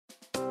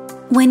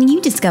When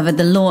you discovered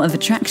the law of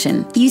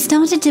attraction, you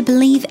started to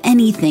believe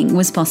anything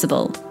was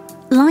possible.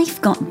 Life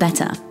got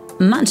better,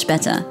 much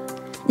better.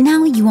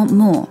 Now you want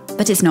more,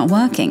 but it's not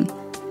working.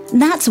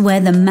 That's where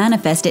the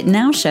Manifest It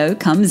Now show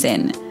comes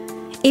in.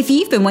 If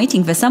you've been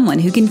waiting for someone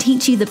who can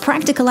teach you the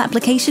practical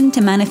application to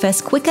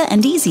manifest quicker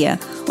and easier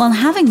while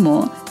having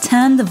more,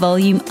 turn the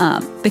volume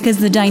up, because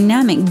the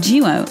dynamic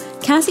duo,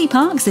 Cassie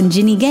Parks and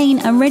Ginny Gain,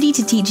 are ready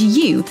to teach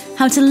you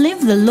how to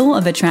live the law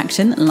of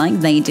attraction like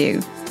they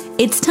do.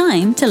 It's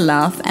time to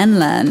laugh and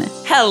learn.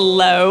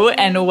 Hello,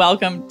 and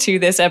welcome to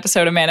this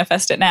episode of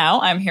Manifest It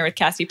Now. I'm here with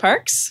Cassie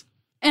Parks.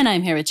 And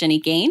I'm here with Ginny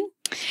Gain.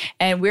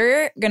 And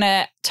we're going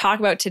to talk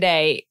about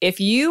today,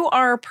 if you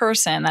are a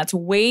person that's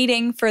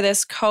waiting for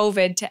this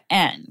COVID to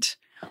end,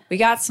 we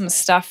got some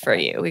stuff for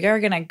you. We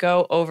are going to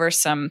go over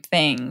some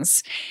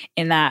things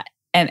in that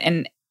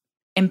and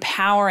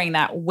empowering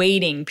that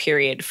waiting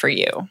period for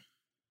you.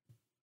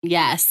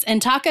 Yes.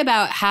 And talk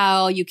about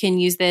how you can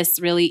use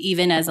this really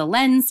even as a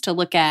lens to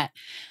look at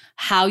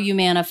how you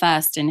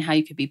manifest and how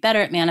you could be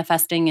better at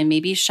manifesting, and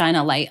maybe shine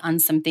a light on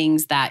some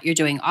things that you're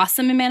doing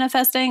awesome in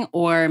manifesting,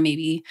 or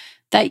maybe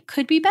that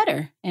could be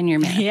better in your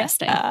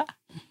manifesting.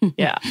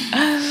 Yeah.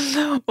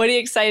 What are you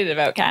excited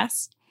about,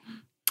 Cass?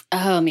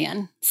 Oh,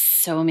 man.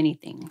 So many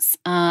things.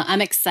 I'm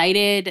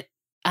excited.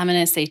 I'm going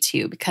to say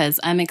two, because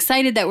I'm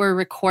excited that we're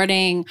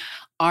recording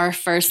our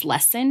first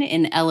lesson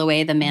in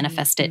LOA, the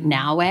Manifest It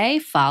Now way,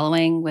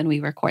 following when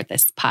we record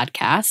this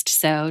podcast.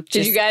 So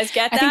did you guys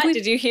get that?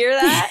 Did you hear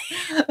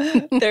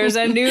that? There's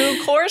a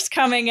new course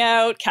coming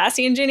out,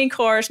 Cassie and Ginny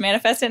course,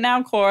 Manifest It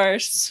Now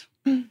course.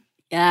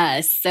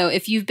 Yes. So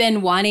if you've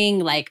been wanting,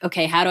 like,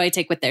 okay, how do I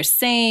take what they're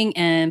saying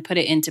and put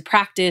it into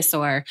practice?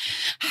 Or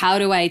how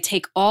do I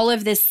take all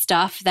of this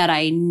stuff that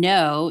I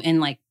know and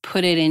like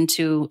put it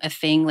into a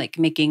thing, like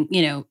making,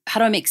 how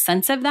do I make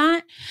sense of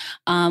that?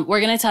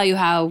 We're going to tell you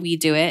how we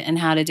do it and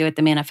how to do it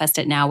the Manifest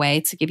It Now way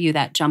to give you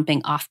that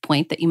jumping off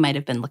point that you might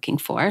have been looking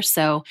for.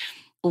 So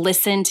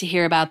listen to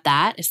hear about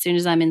that. As soon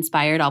as I'm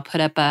inspired, I'll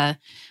put up a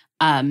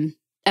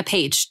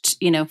page,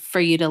 for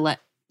you to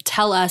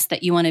tell us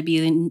that you want to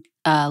be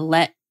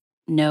that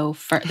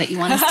you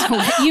want us to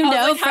let you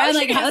know first.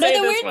 Like, how are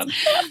the words?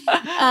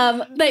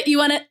 That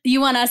you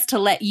want us to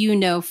let you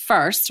know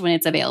first when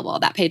it's available.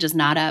 That page is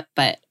not up,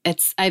 but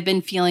I've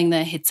been feeling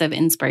the hits of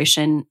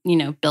inspiration,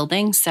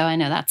 building. So I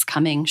know that's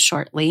coming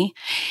shortly.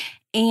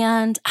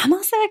 And I'm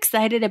also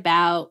excited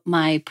about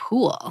my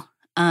pool.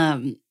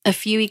 A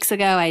few weeks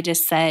ago, I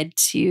just said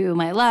to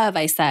my love,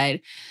 I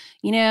said,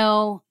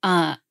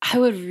 I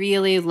would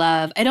really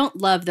love, I don't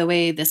love the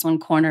way this one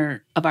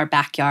corner of our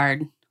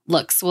backyard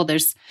looks. Well,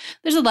 there's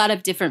a lot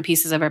of different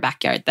pieces of our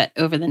backyard that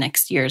over the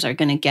next years are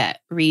going to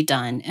get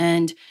redone.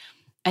 And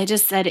I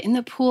just said, in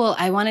the pool,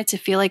 I want it to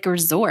feel like a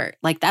resort.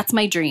 Like, that's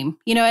my dream.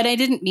 And I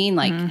didn't mean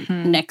like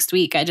next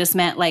week. I just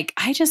meant like,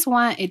 I just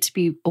want it to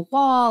be a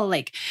wall.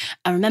 Like,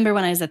 I remember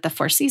when I was at the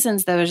Four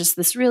Seasons, there was just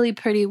this really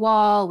pretty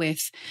wall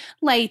with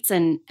lights,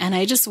 and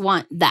I just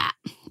want that.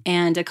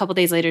 And a couple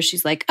days later,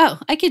 she's like, oh,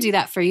 I could do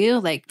that for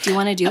you. Like, do you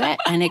want to do it?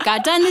 And it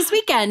got done this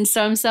weekend.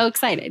 So I'm so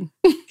excited.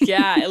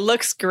 Yeah, it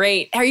looks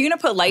great. Are you going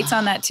to put lights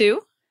on that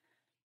too?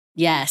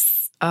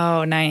 Yes.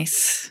 Oh,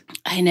 nice.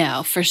 I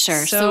know, for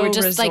sure. So we're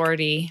just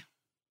resorty.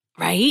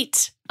 Like,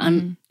 right?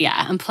 I'm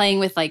playing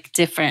with like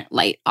different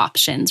light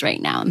options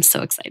right now. I'm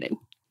so excited.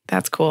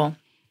 That's cool.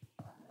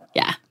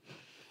 Yeah.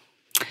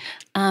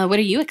 What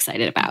are you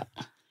excited about?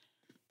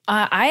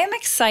 I am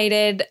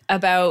excited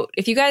about,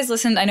 if you guys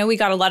listened, I know we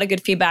got a lot of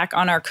good feedback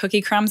on our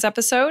cookie crumbs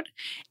episode,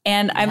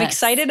 and I'm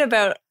excited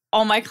about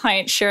all my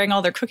clients sharing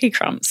all their cookie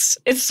crumbs.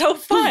 It's so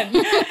fun.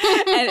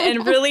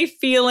 and really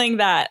feeling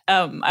that.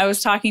 I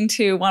was talking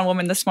to one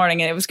woman this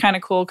morning, and it was kind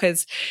of cool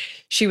because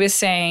she was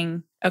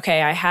saying,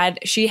 okay,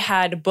 she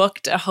had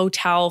booked a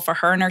hotel for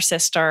her and her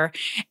sister,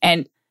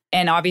 and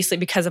obviously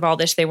because of all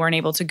this, they weren't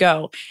able to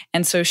go.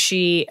 And so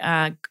she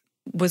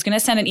was going to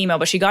send an email,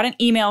 but she got an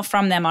email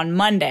from them on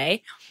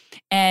Monday.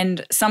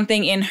 And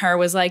something in her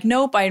was like,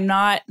 nope, I'm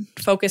not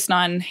focused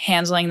on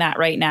handling that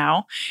right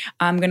now.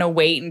 I'm going to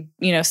wait and,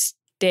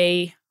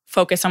 stay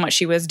focused on what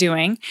she was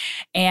doing.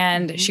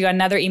 And she got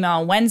another email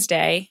on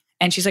Wednesday,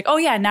 and she's like, oh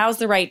yeah, now's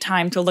the right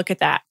time to look at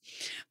that.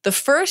 The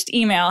first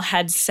email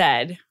had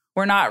said,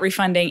 we're not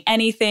refunding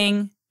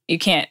anything. You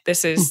can't,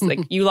 this is like,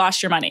 you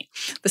lost your money.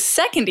 The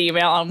second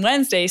email on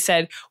Wednesday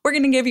said, we're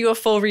going to give you a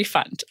full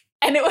refund.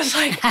 And it was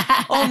like,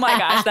 oh my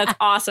gosh, that's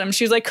awesome.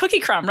 She was like, cookie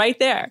crumb right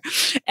there.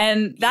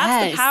 And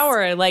that's the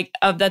power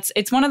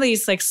it's one of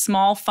these like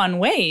small fun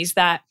ways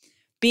that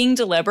being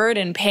deliberate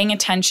and paying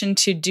attention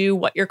to do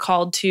what you're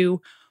called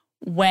to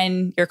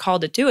when you're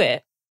called to do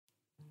it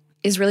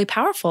is really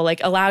powerful. Like,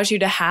 allows you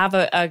to have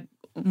a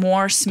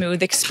more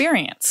smooth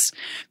experience.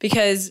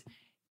 Because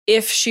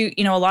if a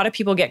lot of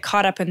people get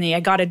caught up in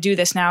I got to do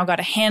this now, got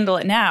to handle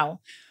it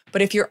now.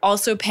 But if you're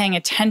also paying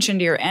attention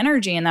to your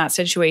energy in that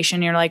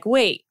situation, you're like,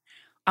 wait,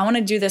 I want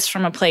to do this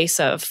from a place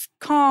of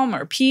calm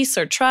or peace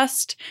or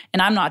trust,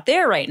 and I'm not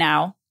there right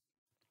now.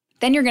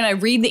 Then you're going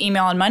to read the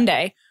email on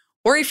Monday,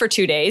 worry for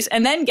 2 days,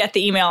 and then get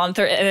the email on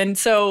Thursday. And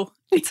so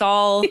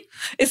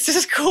it's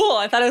just cool.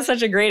 I thought it was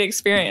such a great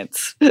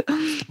experience.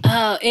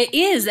 Oh, it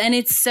is. And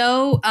it's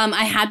so,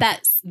 I had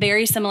that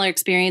very similar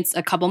experience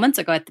a couple months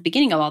ago at the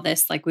beginning of all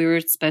this. Like we were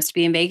supposed to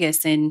be in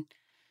Vegas in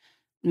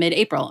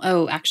mid-April.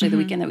 Oh, actually the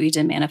weekend that we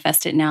did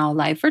Manifest It Now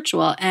live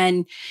virtual.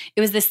 And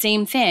it was the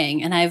same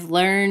thing. And I've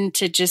learned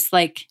to just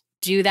like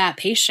do that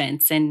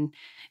patience, and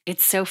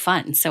it's so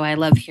fun. So I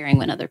love hearing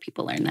when other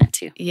people learn that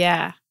too.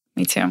 Yeah,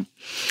 me too.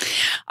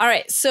 All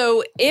right.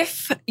 So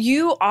if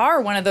you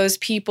are one of those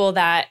people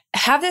that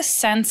have this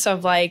sense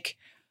of like,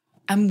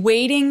 I'm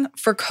waiting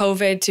for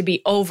COVID to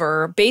be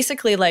over,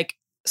 basically like,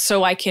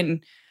 so I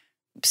can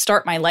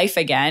start my life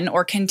again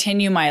or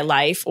continue my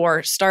life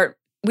or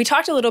we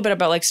talked a little bit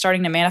about like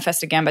starting to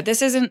manifest again, but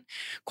this isn't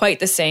quite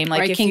the same.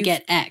 Like or I can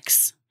get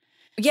X.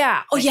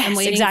 Yeah. Oh, like, yes, I'm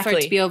waiting exactly. for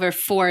it to be over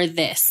for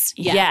this.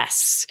 Yeah.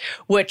 Yes.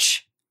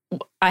 Which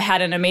I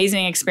had an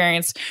amazing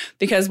experience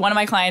because one of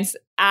my clients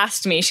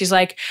asked me, she's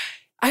like,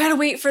 I got to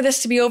wait for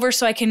this to be over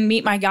so I can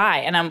meet my guy.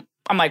 And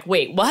I'm like,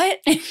 wait, what?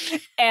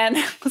 And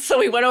so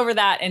we went over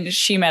that and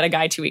she met a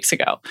guy 2 weeks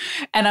ago.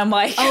 And I'm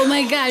like, oh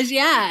my gosh.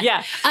 Yeah.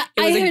 Yeah.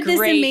 It was a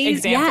great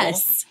example.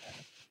 Yes.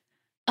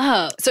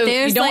 Oh, so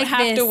you don't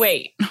have to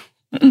wait.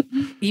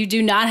 You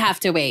do not have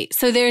to wait.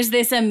 So there's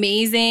this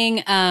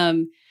amazing,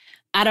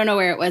 I don't know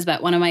where it was,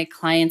 but one of my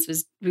clients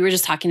we were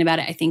just talking about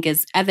it, I think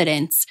as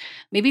evidence,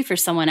 maybe for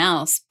someone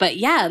else. But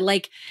yeah,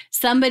 like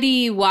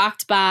somebody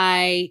walked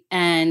by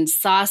and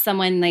saw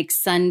someone like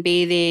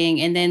sunbathing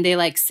and then they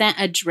like sent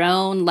a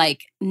drone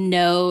like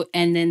note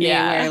and then they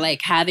were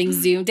like having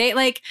Zoom date.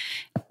 Like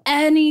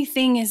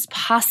anything is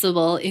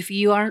possible if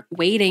you aren't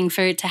waiting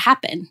for it to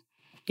happen.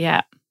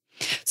 Yeah.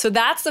 So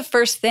that's the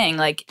first thing,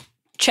 like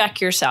check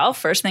yourself.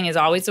 First thing is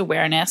always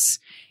awareness.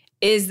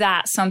 Is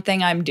that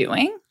something I'm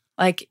doing?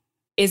 Like,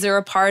 is there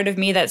a part of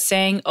me that's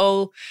saying,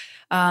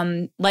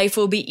 life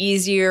will be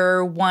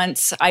easier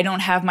once I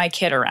don't have my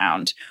kid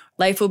around.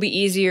 Life will be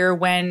easier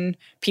when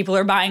people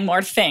are buying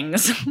more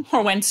things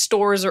or when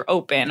stores are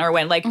open or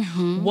when like,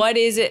 what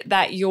is it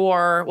that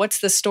what's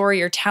the story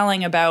you're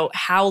telling about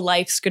how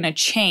life's going to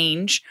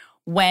change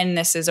when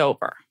this is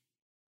over?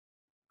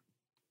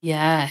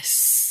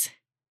 Yes.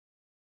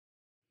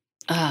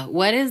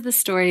 What is the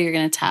story you're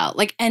going to tell?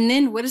 Like, and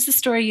then what is the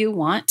story you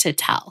want to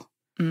tell?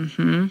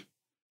 Mm-hmm.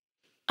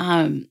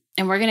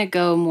 And we're going to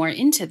go more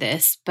into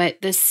this,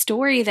 but the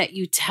story that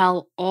you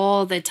tell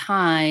all the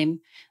time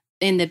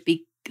in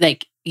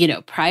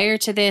prior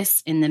to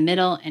this, in the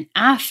middle and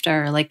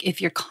after, like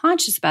if you're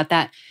conscious about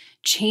that,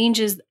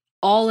 changes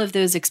all of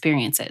those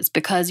experiences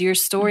because your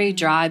story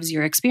drives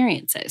your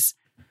experiences.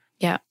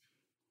 Yeah.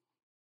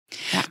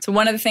 So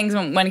one of the things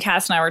when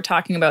Cass and I were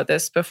talking about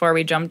this before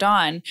we jumped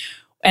on,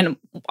 and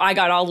I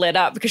got all lit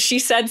up because she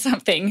said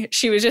something.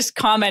 She was just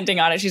commenting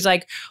on it. She's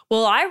like,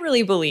 well, I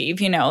really believe,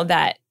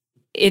 that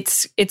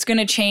it's going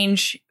to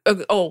change.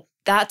 Oh,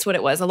 that's what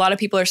it was. A lot of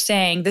people are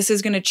saying this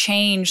is going to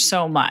change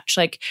so much.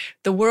 Like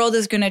the world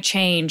is going to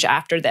change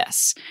after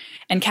this.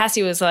 And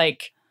Cassie was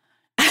like,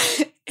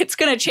 it's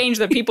going to change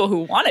the people who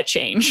want to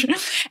change.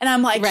 And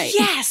I'm like, right.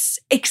 Yes,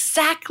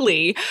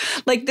 exactly.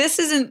 Like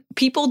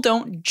people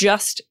don't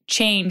just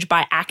change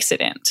by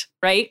accident,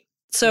 right?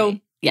 So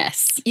right.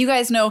 Yes. You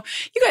guys know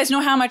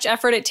how much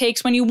effort it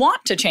takes when you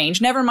want to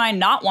change, never mind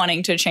not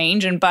wanting to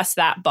change and bust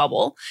that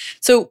bubble.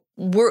 So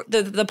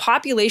the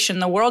population,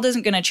 the world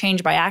isn't going to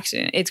change by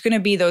accident. It's going to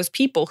be those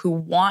people who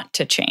want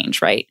to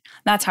change, right?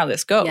 That's how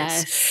this goes.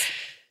 Yes.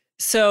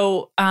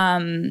 So,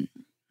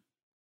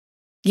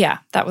 yeah,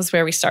 that was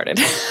where we started.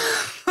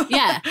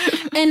 Yeah.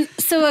 And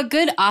so a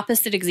good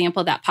opposite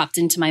example that popped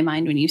into my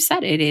mind when you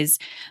said it is,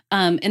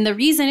 and the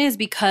reason is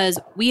because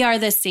we are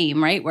the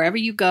same, right? Wherever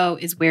you go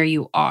is where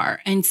you are.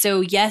 And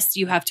so, yes,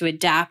 you have to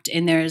adapt.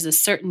 And there's a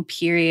certain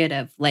period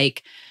of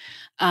like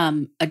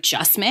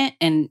adjustment.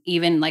 And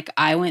even like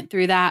I went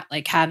through that,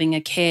 like having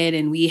a kid,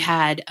 and we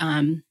had,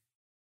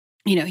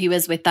 he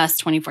was with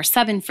us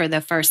 24/7 for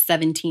the first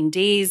 17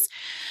 days.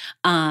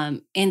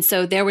 And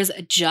so there was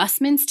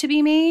adjustments to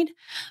be made,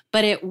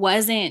 but it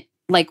wasn't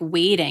like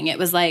waiting. It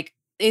was like,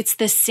 it's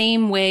the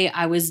same way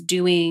I was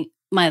doing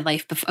my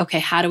life before. Okay,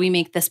 how do we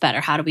make this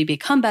better? How do we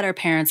become better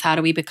parents? How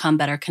do we become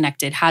better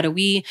connected? How do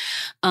we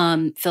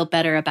feel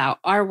better about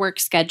our work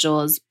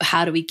schedules?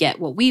 How do we get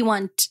what we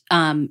want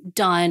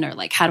done? Or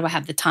like, how do I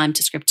have the time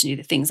to script and do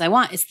the things I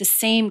want? It's the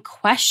same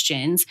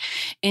questions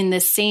in the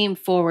same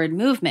forward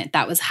movement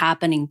that was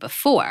happening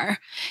before.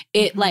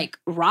 It like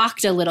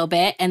rocked a little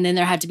bit, and then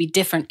there had to be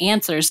different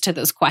answers to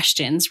those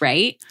questions,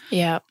 right?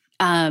 Yeah.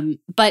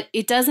 But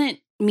it doesn't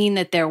mean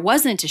that there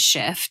wasn't a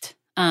shift.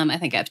 I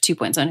think I have 2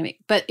 points I want to make,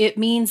 but it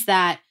means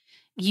that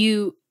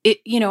we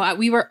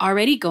were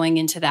already going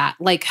into that.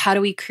 Like, how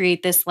do we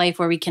create this life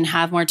where we can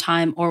have more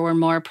time or we're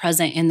more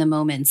present in the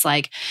moments?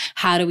 Like,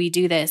 how do we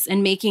do this?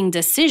 And making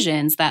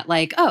decisions that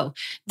like, oh,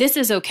 this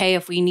is okay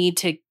if we need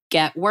to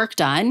get work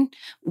done.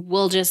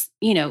 We'll just,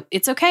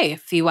 it's okay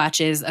if he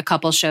watches a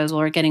couple shows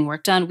while we're getting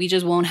work done. We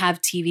just won't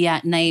have TV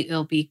at night.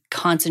 It'll be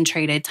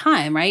concentrated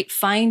time, right?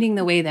 Finding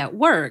the way that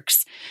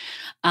works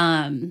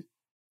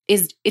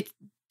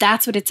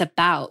that's what it's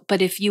about.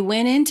 But if you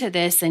went into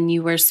this and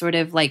you were sort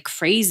of like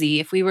crazy,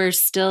 if we were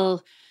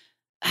still,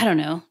 I don't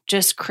know,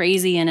 just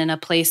crazy and in a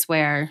place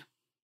where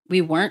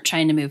we weren't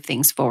trying to move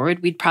things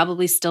forward, we'd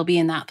probably still be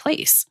in that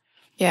place.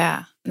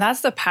 Yeah. And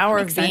that's the power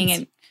of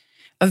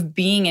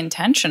being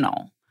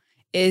intentional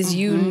is,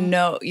 you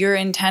know, you're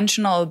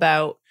intentional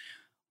about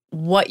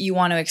what you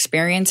want to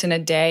experience in a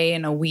day,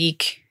 in a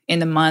week,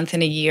 in a month,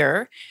 in a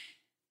year.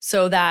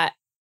 So that,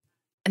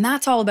 and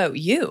that's all about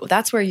you.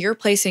 That's where you're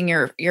placing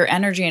your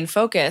energy and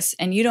focus,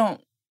 and you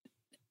don't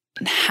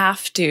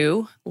have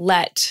to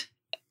let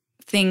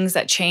things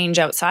that change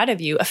outside of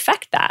you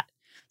affect that.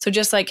 So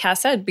just like Cass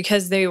said,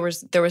 because there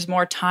was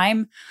more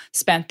time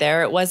spent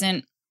there, it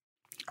wasn't,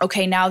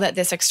 okay, now that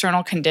this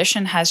external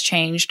condition has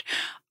changed,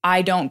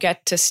 I don't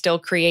get to still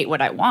create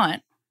what I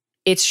want.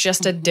 It's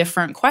just a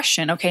different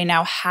question. Okay,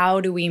 now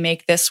how do we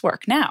make this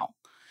work now?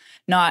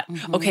 Not,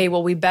 okay,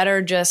 well, we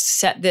better just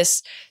set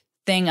this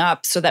thing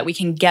up so that we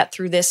can get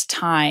through this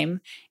time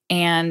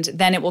and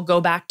then it will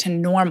go back to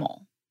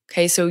normal.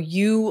 Okay, so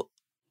you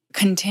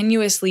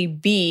continuously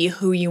be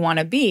who you want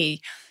to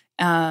be.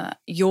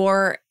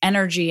 Your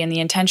energy and the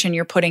intention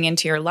you're putting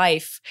into your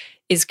life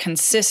is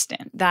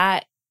consistent.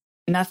 That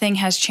nothing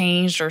has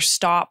changed or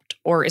stopped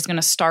or is going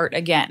to start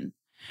again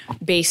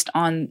based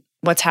on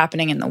what's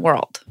happening in the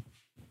world.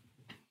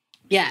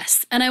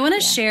 Yes. And I want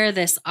to share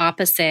this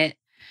opposite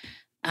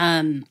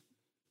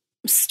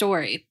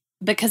story,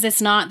 because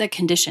it's not the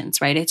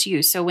conditions, right? It's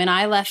you. So when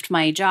I left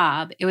my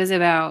job, it was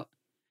about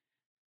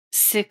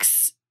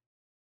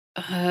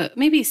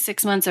maybe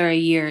 6 months or a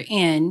year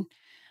in.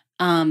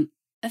 I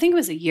think it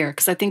was a year,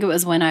 because I think it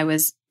was when I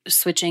was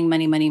switching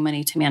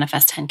money to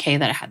Manifest 10K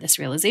that I had this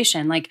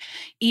realization. Like,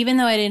 even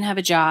though I didn't have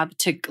a job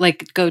to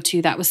like go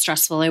to that was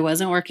stressful, I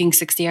wasn't working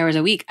 60 hours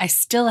a week, I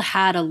still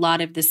had a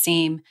lot of the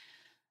same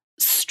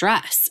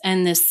stress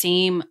and the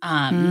same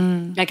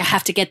like, I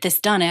have to get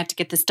this done, I have to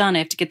get this done, I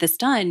have to get this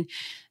done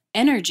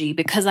energy,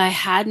 because I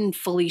hadn't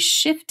fully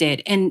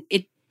shifted. And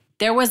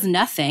there was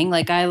nothing,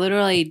 like I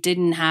literally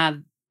didn't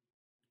have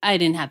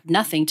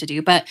nothing to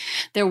do, but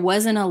there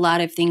wasn't a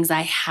lot of things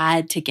I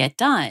had to get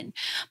done.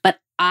 But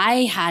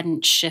I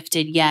hadn't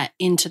shifted yet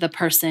into the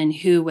person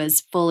who was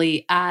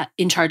fully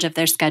in charge of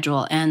their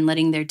schedule and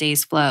letting their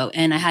days flow.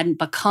 And I hadn't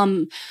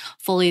become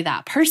fully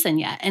that person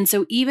yet. And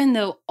so even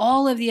though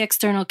all of the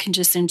external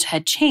conditions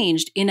had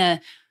changed in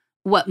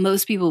what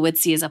most people would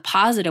see as a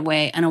positive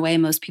way and a way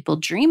most people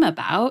dream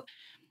about,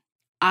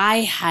 I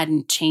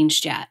hadn't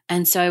changed yet.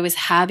 And so I was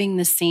having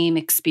the same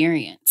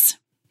experience.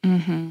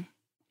 And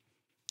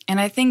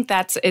I think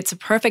it's a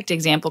perfect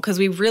example, because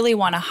we really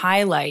want to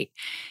highlight,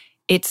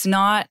 it's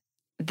not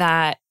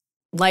that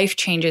life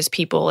changes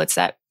people, it's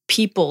that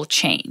people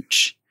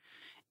change.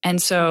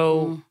 And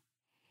so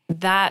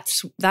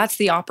that's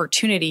the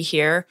opportunity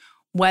here,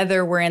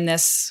 whether we're in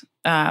this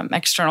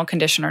external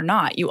condition or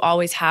not. You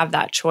always have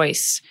that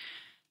choice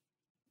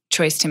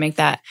to make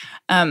that.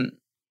 I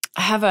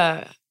have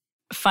a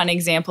fun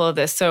example of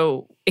this.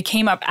 So it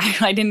came up,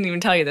 I didn't even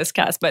tell you this,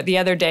 Cass, but the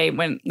other day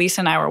when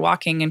Lisa and I were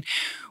walking, and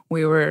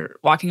we were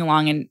walking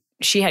along, and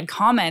she had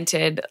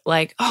commented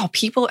like, oh,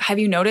 have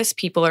you noticed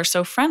people are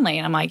so friendly?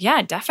 And I'm like,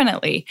 yeah,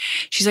 definitely.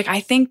 She's like, I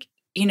think,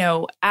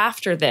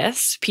 after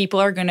this, people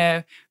are going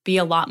to be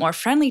a lot more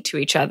friendly to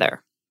each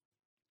other.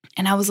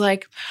 And I was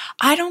like,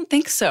 I don't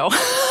think so.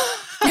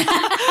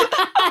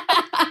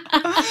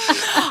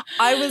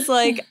 I was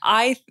like,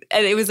 and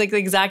it was like the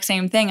exact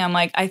same thing. I'm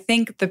like, I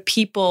think the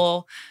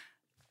people,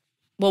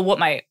 well, what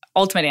my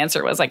ultimate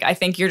answer was like, I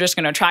think you're just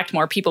going to attract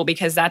more people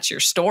because that's your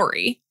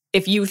story.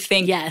 If you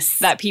think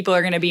that people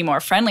are going to be more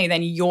friendly,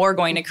 then you're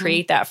going to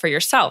create that for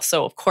yourself.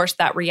 So of course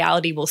that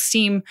reality will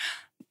seem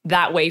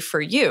that way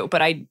for you.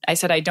 But I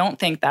said, I don't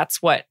think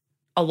that's what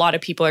a lot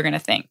of people are going to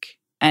think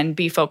and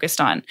be focused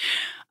on.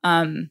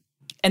 And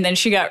then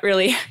she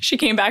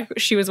came back,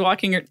 she was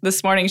walking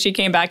this morning, she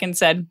came back and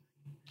said,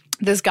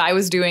 this guy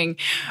was doing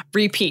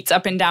repeats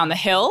up and down the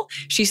hill.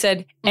 She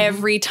said,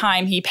 every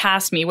time he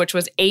passed me, which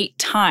was 8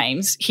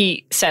 times,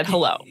 he said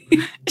hello.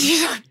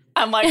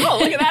 I'm like, oh,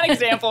 look at that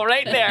example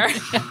right there.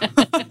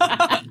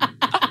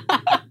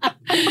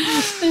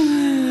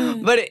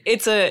 But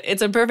it's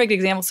a perfect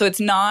example. So it's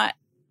not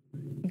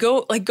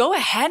go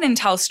ahead and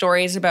tell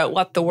stories about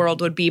what the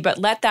world would be, but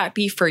let that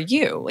be for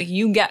you. Like,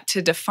 you get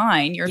to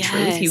define your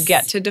truth. You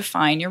get to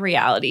define your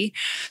reality.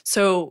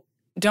 So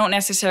don't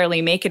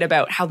necessarily make it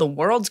about how the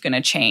world's going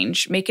to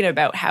change. Make it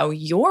about how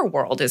your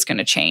world is going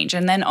to change,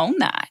 and then own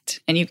that.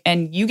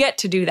 And you get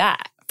to do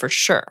that for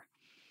sure.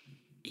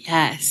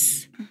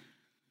 Yes.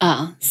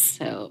 Oh,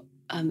 so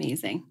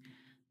amazing.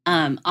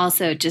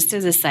 Also, just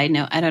as a side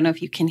note, I don't know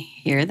if you can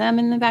hear them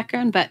in the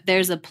background, but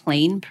there's a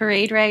plane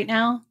parade right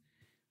now.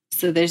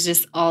 So there's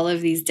just all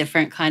of these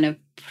different kind of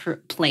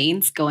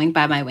planes going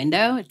by my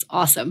window. It's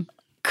awesome.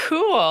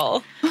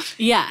 Cool.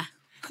 Yeah.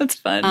 That's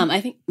fun. I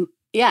think,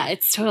 yeah,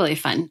 it's totally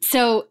fun.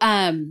 So,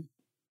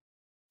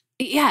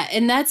 yeah,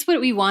 and that's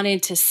what we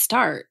wanted to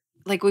start.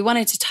 Like, we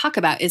wanted to talk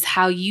about is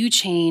how you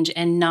change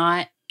and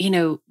not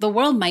the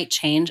world might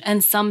change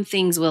and some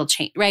things will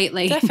change, right?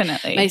 Like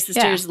definitely. My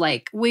sister's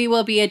like, we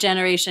will be a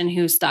generation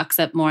who stocks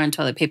up more on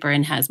toilet paper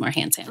and has more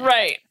hand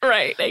sanitizer.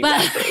 Right. Exactly.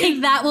 But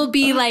like, that will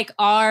be like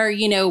our,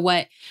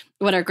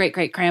 what our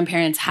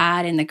great-great-grandparents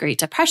had in the Great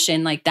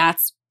Depression. Like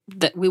that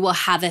we will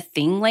have a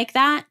thing like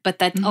that, but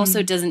that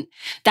also doesn't,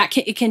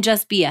 it can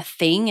just be a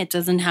thing. It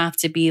doesn't have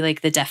to be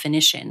like the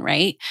definition,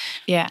 right?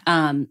 Yeah.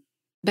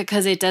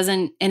 Because it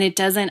doesn't,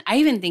 I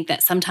even think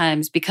that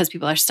sometimes because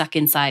people are stuck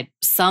inside,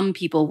 some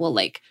people will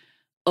like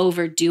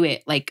overdo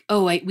it. Like,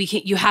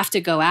 you have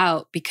to go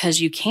out because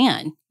you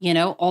can,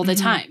 all the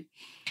time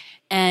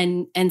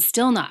and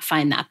still not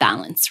find that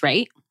balance.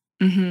 Right.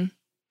 Mm-hmm.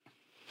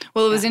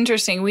 Well, it was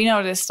interesting. We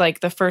noticed like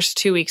the first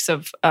 2 weeks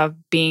of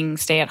being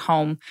stay at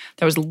home,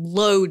 there was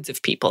loads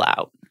of people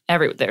out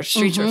their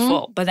streets were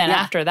full. But then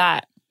after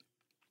that,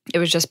 it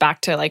was just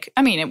back to like,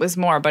 it was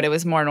more, but it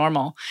was more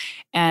normal.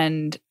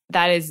 And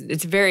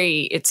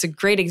it's a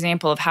great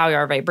example of how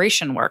our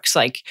vibration works.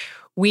 Like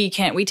we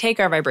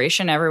take our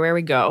vibration everywhere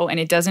we go, and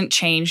it doesn't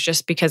change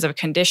just because of a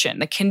condition.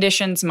 The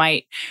conditions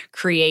might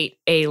create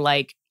a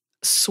like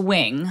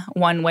swing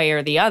one way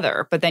or the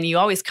other, but then you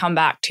always come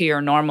back to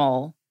your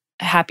normal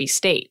happy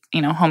state,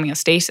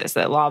 homeostasis,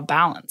 that law of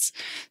balance.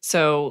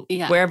 So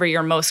wherever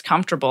you're most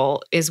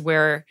comfortable is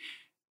where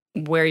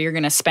you're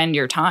going to spend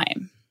your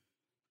time.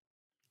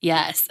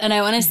 Yes. And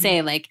I want to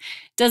say like,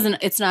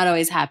 it's not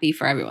always happy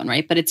for everyone,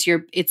 right? But it's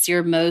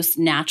your most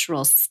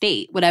natural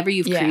state. Whatever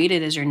you've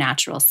created is your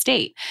natural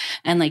state.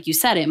 And like you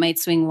said, it might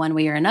swing one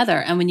way or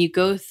another. And when you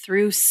go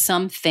through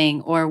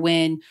something or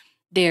when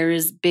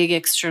there's big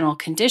external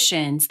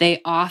conditions,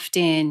 they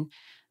often,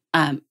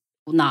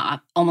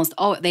 not almost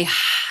always, they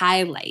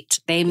highlight,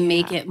 they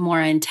make it more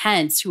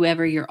intense,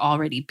 whoever you're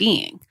already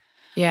being.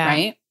 Yeah.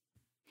 Right?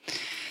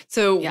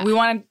 So we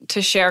wanted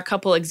to share a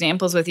couple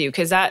examples with you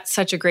because that's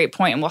such a great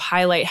point, and we'll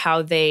highlight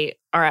how they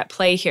are at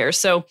play here.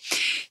 So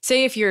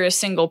say if you're a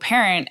single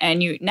parent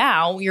and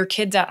now your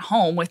kid's at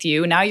home with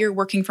you, now you're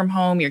working from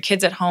home, your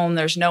kid's at home,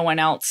 there's no one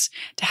else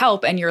to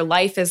help, and your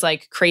life is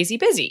like crazy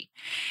busy.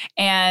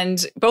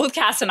 And both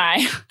Cass and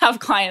I have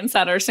clients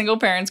that are single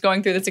parents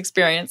going through this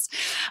experience.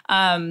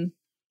 Where's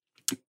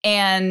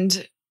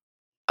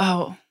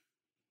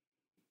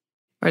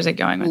it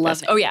going with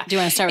this? Oh, yeah. Do you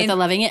want to start with the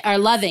loving it or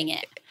loving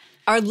it?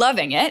 Are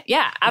loving it.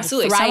 Yeah,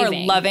 absolutely. Some are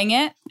loving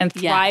it and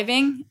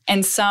thriving,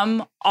 and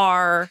some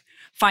are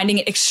finding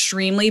it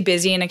extremely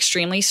busy and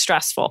extremely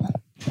stressful.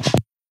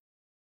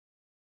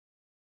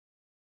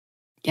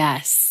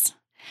 Yes.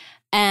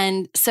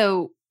 And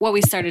so what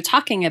we started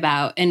talking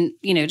about, and,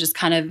 just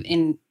kind of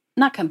in,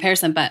 not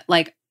comparison, but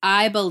like,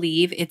 I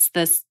believe it's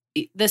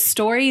the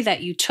story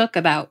that you took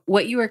about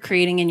what you were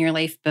creating in your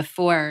life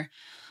before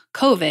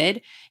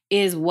COVID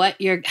is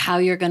how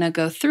you're going to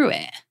go through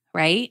it.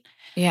 Right?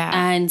 Yeah.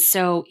 And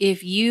so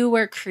if you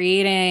were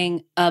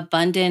creating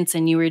abundance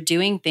and you were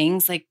doing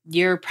things, like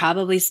you're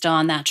probably still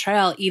on that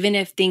trail, even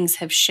if things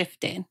have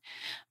shifted,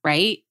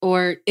 right?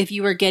 Or if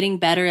you were getting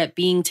better at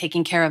being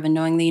taken care of and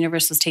knowing the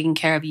universe was taking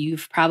care of you,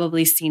 you've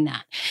probably seen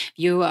that.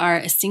 You are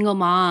a single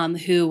mom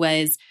who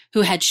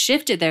had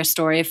shifted their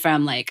story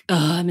from like,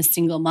 oh, I'm a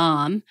single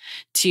mom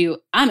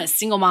to I'm a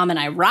single mom and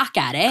I rock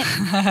at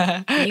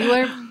it. You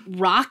are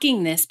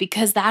rocking this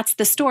because that's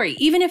the story.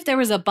 Even if there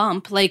was a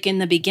bump like in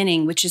the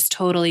beginning, which is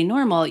totally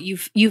normal,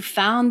 you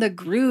found the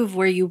groove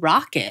where you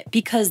rock it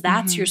because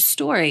that's your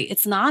story.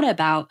 It's not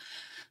about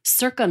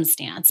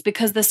circumstance,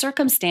 because the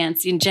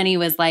circumstance, and Jenny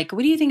was like,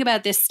 what do you think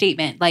about this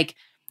statement? Like,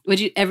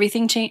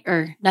 everything change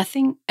or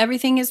nothing?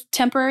 Everything is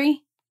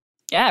temporary?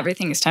 Yeah,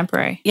 everything is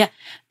temporary. Yeah,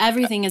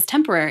 everything is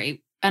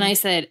temporary. And I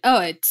said,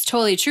 oh, it's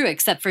totally true,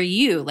 except for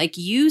you. Like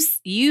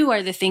you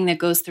are the thing that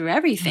goes through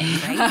everything,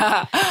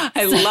 right?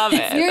 I love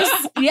it.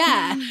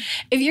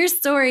 If your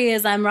story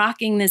is I'm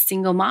rocking this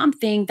single mom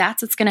thing,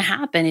 that's what's going to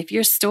happen. If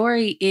your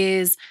story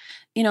is,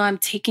 I'm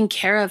taken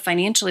care of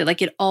financially,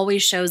 like it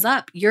always shows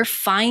up. You're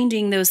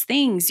finding those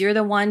things. You're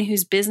the one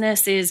whose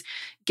business is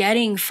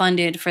getting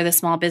funded for the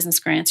small business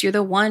grants. You're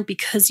the one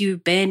because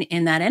you've been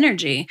in that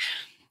energy.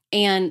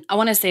 And I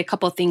want to say a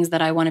couple of things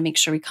that I want to make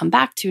sure we come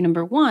back to.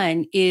 Number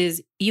one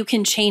is you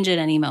can change at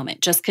any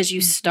moment. Just because you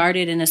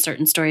started in a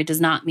certain story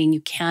does not mean you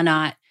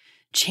cannot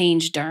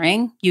change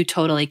during. You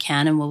totally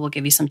can, and we'll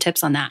give you some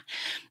tips on that.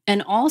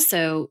 And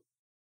also,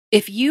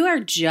 if you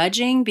are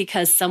judging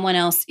because someone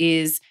else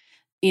is,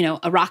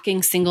 a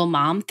rocking single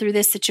mom through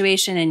this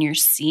situation and you're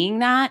seeing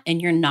that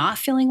and you're not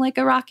feeling like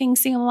a rocking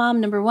single mom,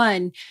 number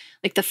one,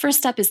 like the first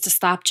step is to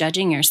stop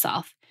judging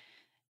yourself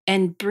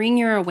and bring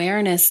your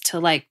awareness to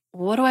like,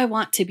 what do I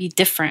want to be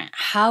different?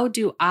 How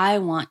do I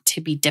want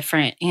to be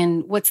different?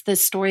 And what's the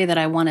story that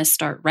I want to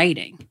start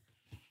writing?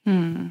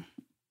 I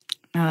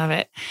love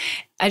it.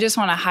 I just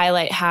want to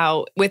highlight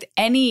how with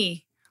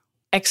any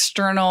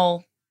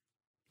external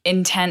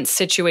intense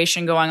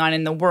situation going on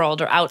in the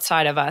world or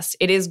outside of us,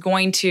 it is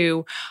going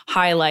to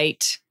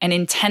highlight and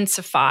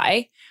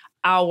intensify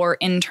our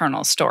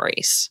internal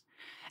stories.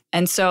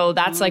 And so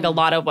that's like a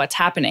lot of what's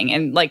happening.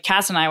 And like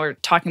Cass and I were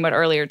talking about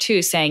earlier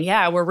too, saying,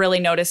 yeah, we're really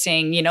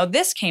noticing,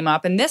 this came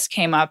up and this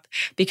came up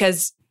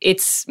because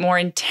it's more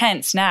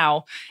intense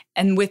now.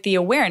 And with the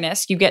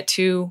awareness, you get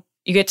to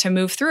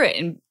move through it.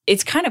 And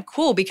it's kind of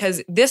cool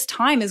because this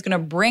time is going to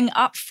bring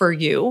up for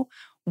you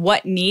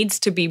what needs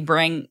to be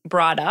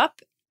brought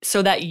up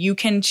so that you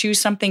can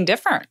choose something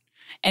different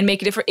and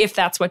make it different if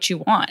that's what you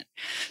want.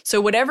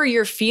 So whatever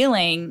you're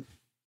feeling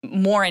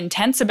more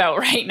intense about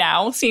right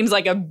now seems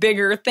like a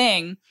bigger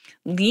thing.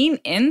 Lean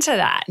into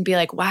that and be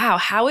like, wow,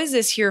 how is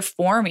this here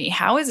for me?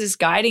 How is this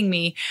guiding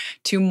me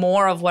to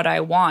more of what I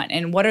want?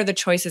 And what are the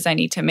choices I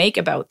need to make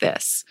about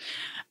this?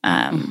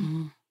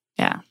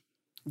 Yeah.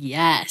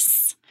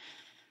 Yes.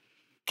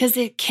 Because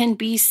it can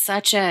be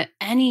such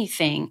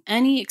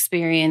any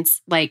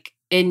experience, like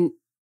and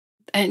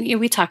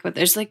we talk about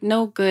there's like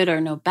no good or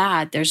no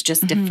bad. There's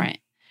just different.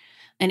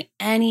 And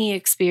any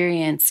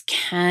experience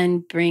can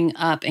bring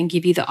up and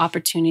give you the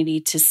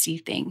opportunity to see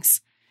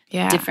things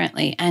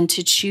differently and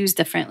to choose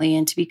differently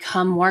and to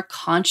become more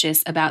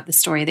conscious about the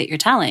story that you're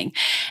telling.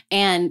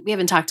 And we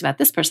haven't talked about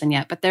this person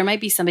yet, but there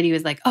might be somebody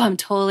who's like, oh, I'm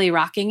totally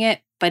rocking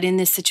it. But in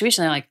this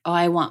situation, they're like, oh,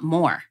 I want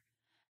more.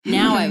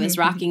 Now I was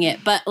rocking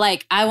it, but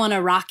like, I want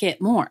to rock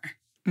it more.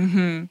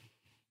 Mm-hmm.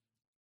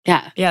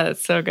 Yeah. Yeah,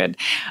 that's so good.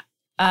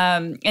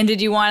 And did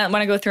you want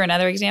to go through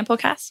another example,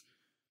 Cass?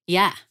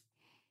 Yeah.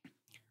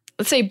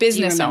 Let's say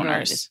business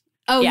owners.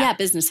 Oh, yeah,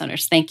 business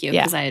owners. Thank you.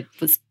 Because I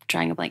was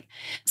drawing a blank.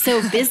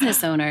 So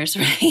business owners,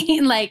 right?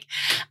 Like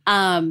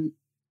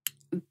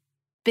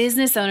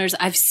business owners,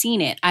 I've seen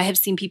it. I have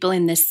seen people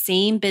in the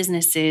same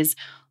businesses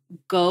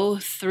go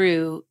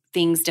through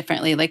things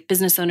differently, like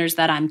business owners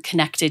that I'm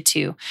connected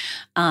to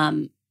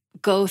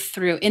go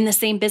through in the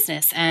same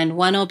business. And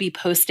one will be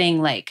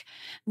posting like,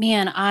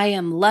 man, I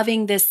am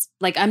loving this.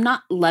 Like, I'm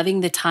not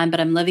loving the time, but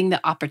I'm loving the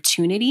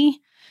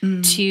opportunity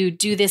to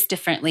do this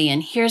differently.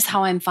 And here's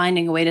how I'm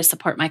finding a way to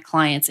support my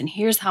clients. And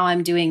here's how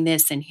I'm doing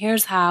this. And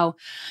here's how,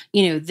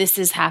 this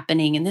is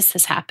happening and this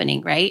is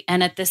happening, right?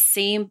 And at the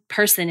same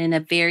person in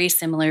a very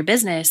similar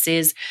business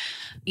is,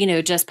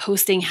 just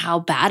posting how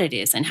bad it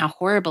is and how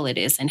horrible it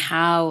is and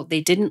how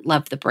they didn't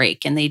love the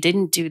break and they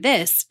didn't do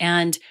this.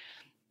 And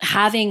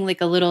having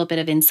like a little bit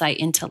of insight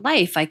into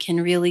life, I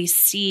can really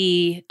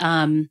see,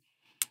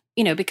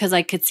 because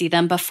I could see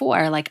them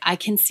before, like I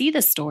can see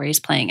the stories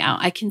playing out.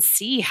 I can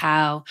see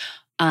how,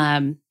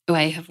 I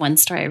have one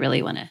story I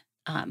really want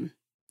to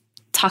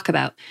talk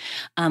about.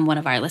 One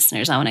of our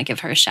listeners, I want to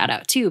give her a shout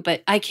out too,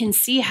 but I can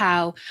see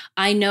how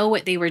I know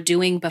what they were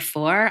doing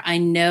before. I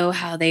know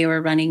how they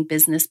were running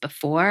business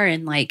before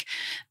and like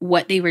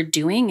what they were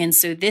doing. And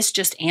so this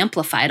just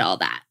amplified all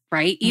that.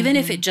 Right? Even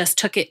if it just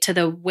took it to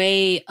the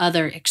way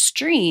other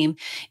extreme,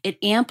 it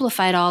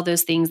amplified all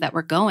those things that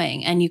were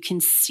going and you can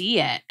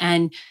see it.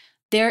 And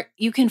there,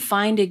 you can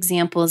find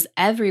examples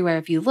everywhere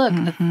if you look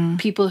of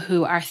people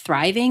who are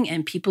thriving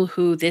and people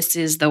who this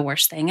is the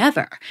worst thing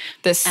ever.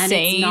 The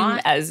same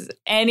as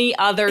any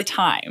other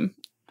time.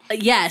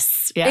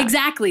 Yes,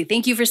 exactly.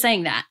 Thank you for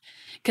saying that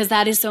because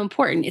that is so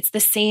important. It's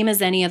the same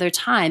as any other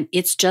time.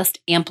 It's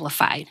just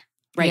amplified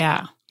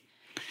now.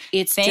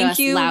 It's Thank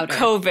you, louder.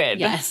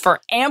 COVID, for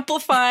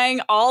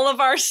amplifying all of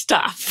our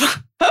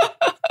stuff.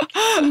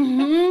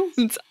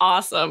 It's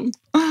awesome.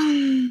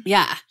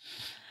 Yeah.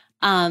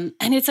 And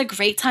it's a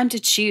great time to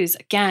choose.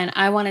 Again,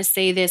 I want to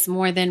say this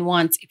more than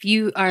once. If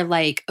you are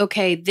like,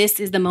 okay, this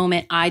is the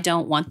moment I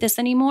don't want this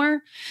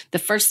anymore, the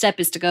first step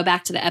is to go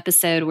back to the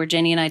episode where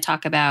Jenny and I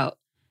talk about,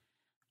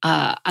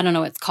 I don't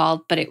know what it's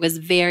called, but it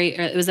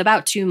was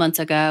about 2 months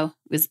ago.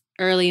 It was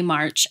early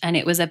March, and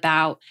it was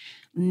about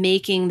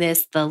making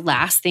this the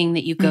last thing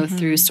that you go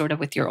through sort of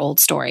with your old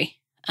story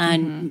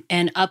and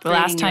upgrading the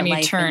last time your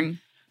you life turn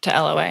to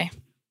LOA.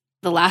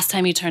 The last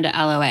time you turn to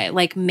LOA,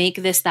 like make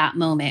this that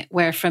moment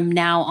where from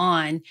now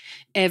on,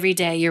 every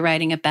day you're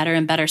writing a better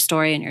and better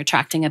story and you're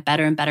attracting a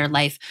better and better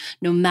life,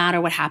 no matter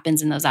what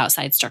happens in those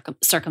outside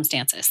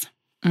circumstances.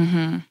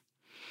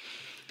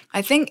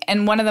 I think,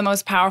 and one of the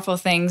most powerful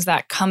things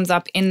that comes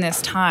up in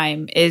this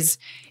time is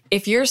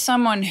if you're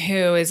someone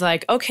who is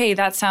like, okay,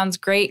 that sounds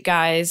great,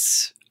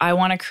 guys. I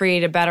want to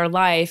create a better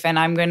life and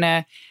I'm going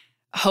to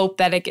hope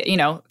that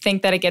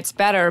think that it gets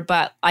better,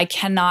 but I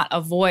cannot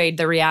avoid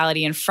the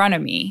reality in front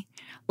of me.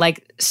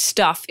 Like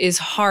stuff is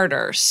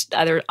harder,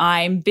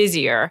 I'm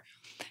busier.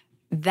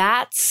 If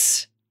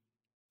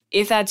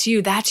that's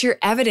you, that's your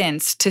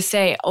evidence to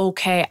say,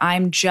 okay,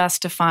 I'm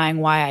justifying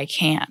why I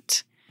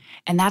can't.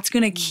 And that's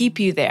going to keep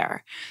you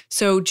there.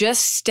 So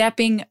just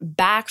stepping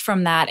back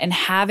from that and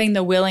having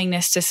the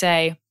willingness to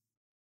say,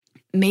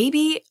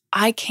 maybe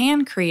I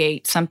can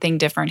create something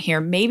different here.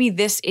 Maybe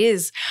this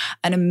is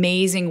an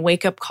amazing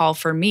wake-up call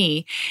for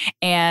me.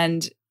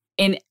 And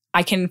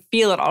I can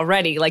feel it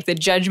already, like the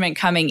judgment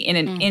coming in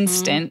an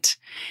instant.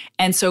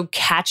 And so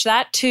catch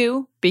that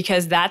too,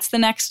 because that's the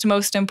next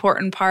most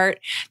important part.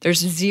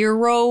 There's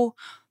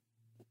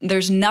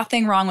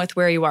nothing wrong with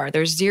where you are.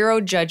 There's zero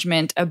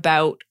judgment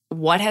about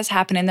what has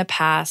happened in the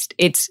past.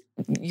 It's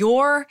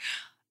your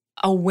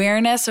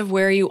awareness of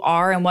where you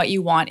are and what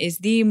you want is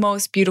the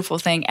most beautiful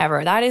thing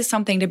ever. That is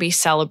something to be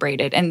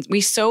celebrated. And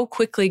we so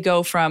quickly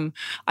go from,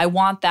 I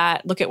want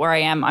that, look at where I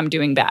am, I'm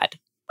doing bad.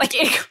 Like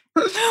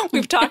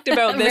we've talked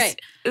about this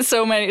right.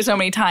 so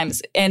many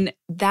times. And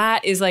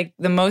that is like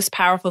the most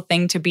powerful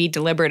thing to be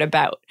deliberate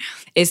about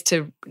is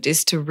to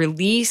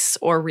release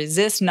or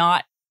resist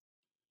not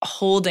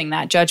holding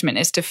that judgment,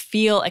 is to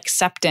feel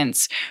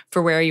acceptance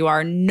for where you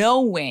are,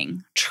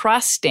 knowing,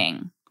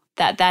 trusting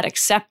that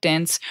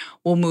acceptance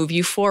will move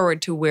you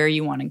forward to where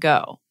you want to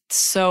go.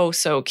 So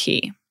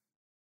key.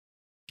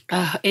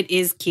 It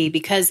is key,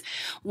 because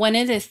one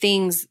of the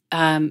things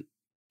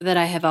that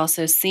I have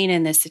also seen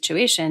in this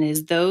situation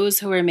is those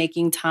who are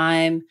making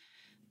time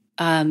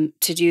to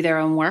do their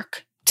own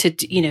work, to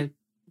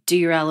do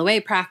your LOA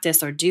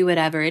practice or do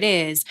whatever it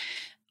is,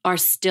 are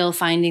still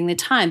finding the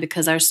time,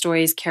 because our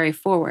stories carry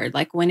forward.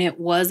 Like when it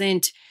was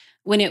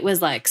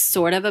like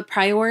sort of a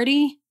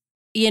priority,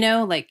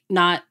 like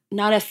not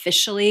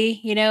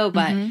officially,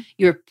 but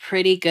you're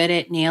pretty good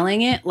at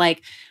nailing it.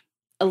 Like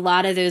a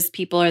lot of those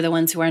people are the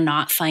ones who are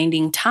not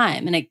finding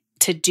time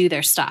to do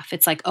their stuff.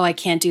 It's like, oh, I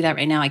can't do that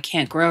right now. I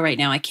can't grow right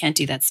now. I can't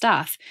do that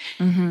stuff.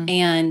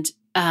 And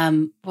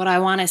what I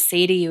want to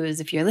say to you is,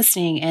 if you're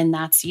listening and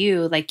that's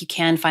you, like you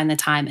can find the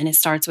time, and it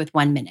starts with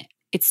 1 minute.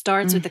 It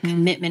starts with the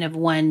commitment of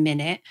 1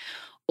 minute.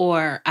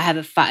 Or I have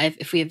a 5,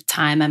 if we have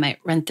time, I might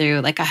run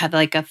through, like I have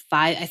like a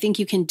 5, I think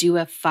you can do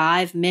a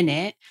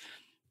 5-minute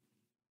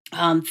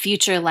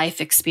future life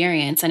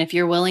experience. And if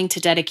you're willing to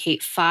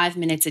dedicate 5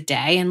 minutes a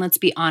day, and let's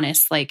be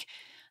honest, like,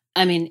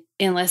 I mean,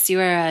 unless you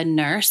are a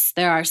nurse,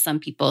 there are some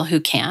people who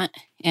can't.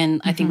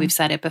 And I think we've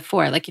said it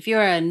before. Like if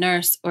you're a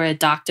nurse or a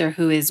doctor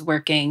who is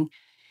working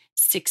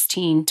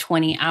 16,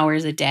 20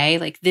 hours a day,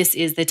 like this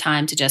is the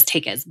time to just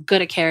take as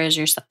good a care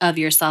of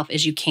yourself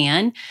as you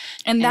can.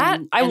 And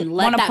I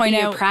want to point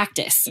out your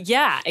practice.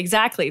 Yeah,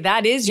 exactly.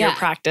 That is your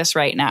practice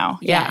right now.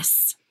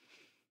 Yes.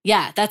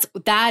 Yeah,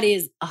 that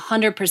is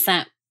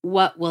 100%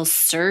 what will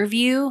serve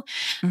you,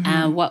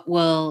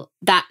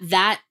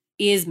 that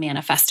is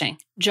manifesting.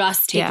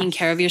 Just taking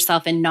care of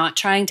yourself and not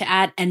trying to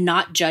add and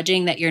not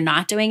judging that you're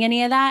not doing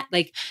any of that.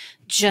 Like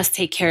just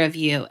take care of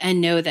you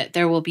and know that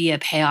there will be a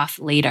payoff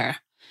later.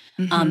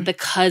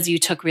 Because you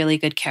took really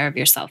good care of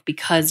yourself,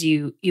 because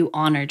you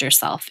honored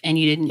yourself and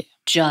you didn't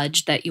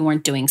judge that you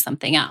weren't doing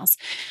something else.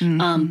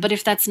 But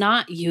if that's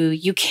not you,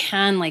 you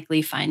can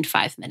likely find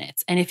 5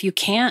 minutes. And if you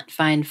can't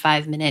find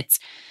 5 minutes,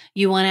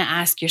 you want to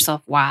ask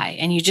yourself why.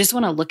 And you just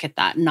want to look at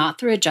that, not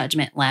through a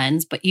judgment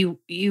lens, but you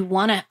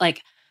want to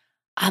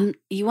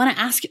you want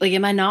to ask, like,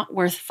 am I not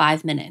worth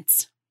 5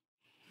 minutes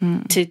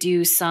to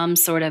do some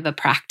sort of a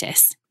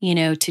practice?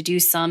 To do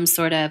some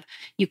sort of,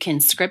 you can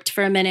script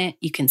for a minute,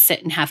 you can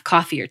sit and have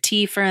coffee or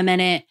tea for a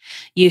minute,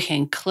 you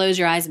can close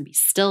your eyes and be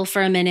still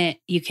for a minute,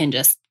 you can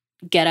just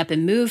get up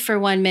and move for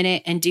 1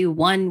 minute and do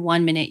 1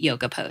 minute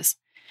yoga pose.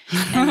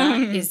 And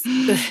that is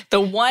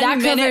the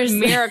 1 minute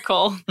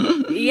miracle.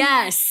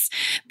 Yes,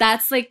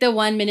 that's like the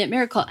 1 minute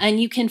miracle.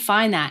 And you can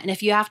find that. And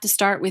if you have to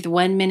start with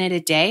 1 minute a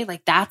day,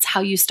 like that's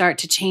how you start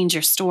to change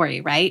your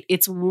story, right?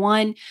 It's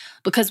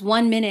because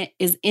 1 minute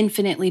is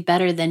infinitely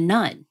better than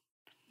none.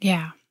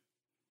 Yeah.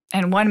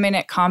 And 1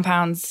 minute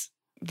compounds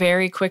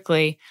very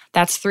quickly.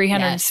 That's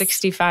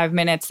 365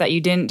 minutes that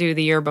you didn't do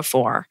the year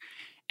before.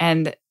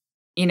 And,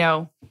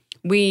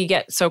 we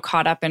get so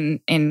caught up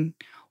in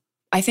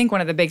I think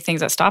one of the big things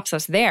that stops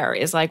us there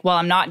is like, well,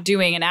 I'm not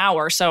doing an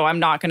hour, so I'm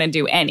not going to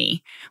do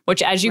any,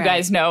 which, as you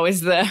guys know,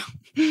 is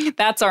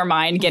that's our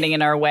mind getting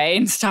in our way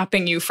and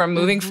stopping you from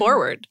moving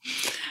forward.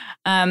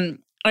 All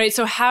right.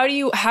 So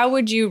how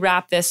would you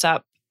wrap this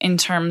up in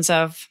terms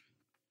of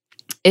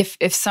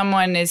if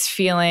someone is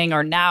feeling,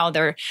 or now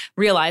they're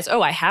realize,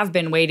 oh, I have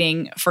been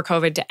waiting for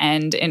COVID to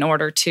end in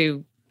order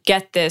to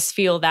get this,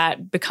 feel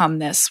that, become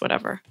this,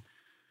 whatever?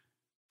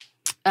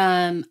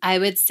 I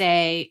would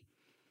say,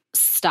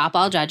 stop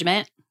all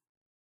judgment,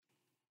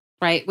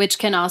 right? Which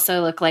can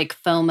also look like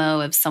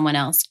FOMO of someone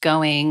else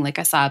going. Like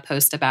I saw a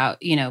post about,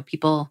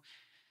 people,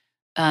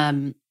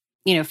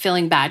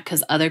 feeling bad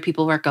because other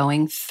people were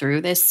going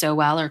through this so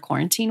well or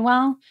quarantine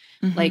well.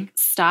 Like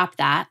stop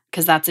that,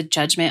 because that's a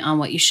judgment on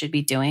what you should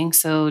be doing.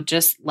 So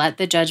just let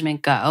the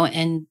judgment go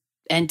and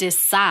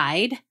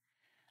decide,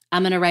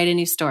 I'm going to write a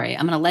new story.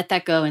 I'm going to let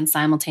that go and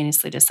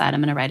simultaneously decide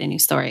I'm going to write a new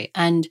story,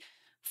 and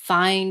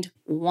find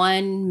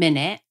 1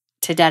 minute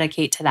to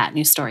dedicate to that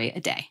new story a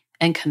day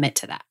and commit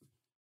to that.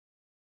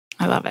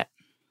 I love it.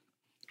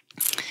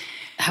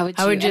 How would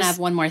you, and I have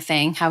one more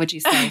thing. How would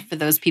you say for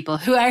those people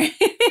who are...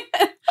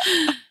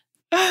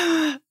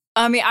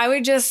 I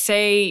would just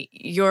say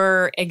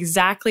you're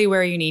exactly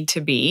where you need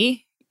to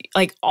be.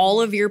 Like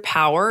all of your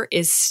power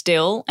is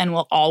still and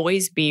will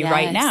always be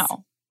right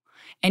now.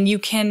 And you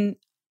can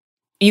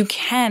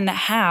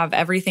have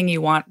everything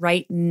you want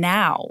right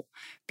now.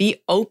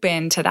 Be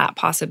open to that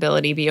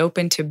possibility. Be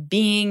open to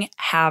being,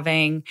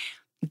 having,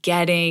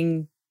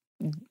 getting,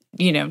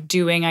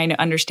 doing. I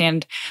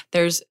understand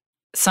there's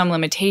some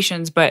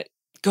limitations, but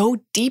go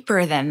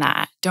deeper than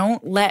that.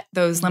 Don't let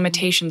those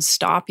limitations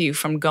stop you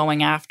from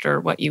going after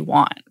what you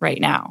want right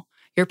now.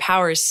 Your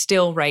power is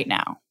still right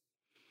now.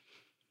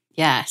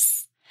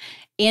 Yes.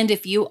 And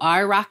if you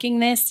are rocking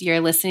this,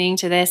 you're listening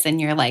to this and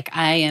you're like,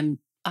 I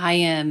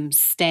am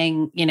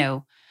staying,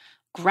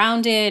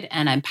 grounded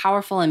and I'm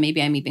powerful and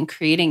maybe I'm even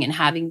creating and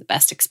having the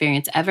best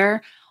experience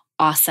ever.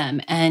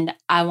 Awesome. And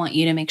I want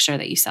you to make sure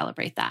that you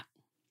celebrate that.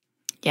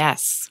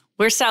 Yes.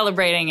 We're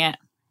celebrating it.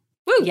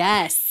 Woo.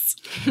 Yes.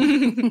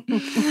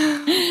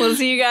 We'll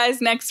see you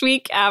guys next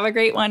week. Have a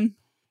great one.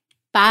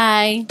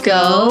 Bye.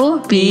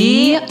 Go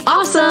be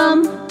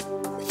awesome.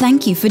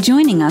 Thank you for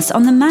joining us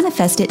on the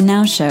Manifest It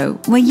Now show,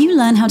 where you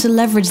learn how to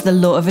leverage the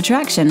law of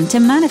attraction to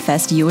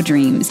manifest your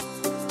dreams.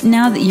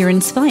 Now that you're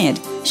inspired,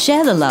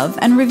 share the love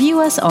and review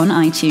us on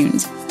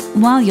iTunes.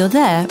 While you're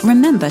there,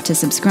 remember to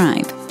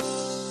subscribe.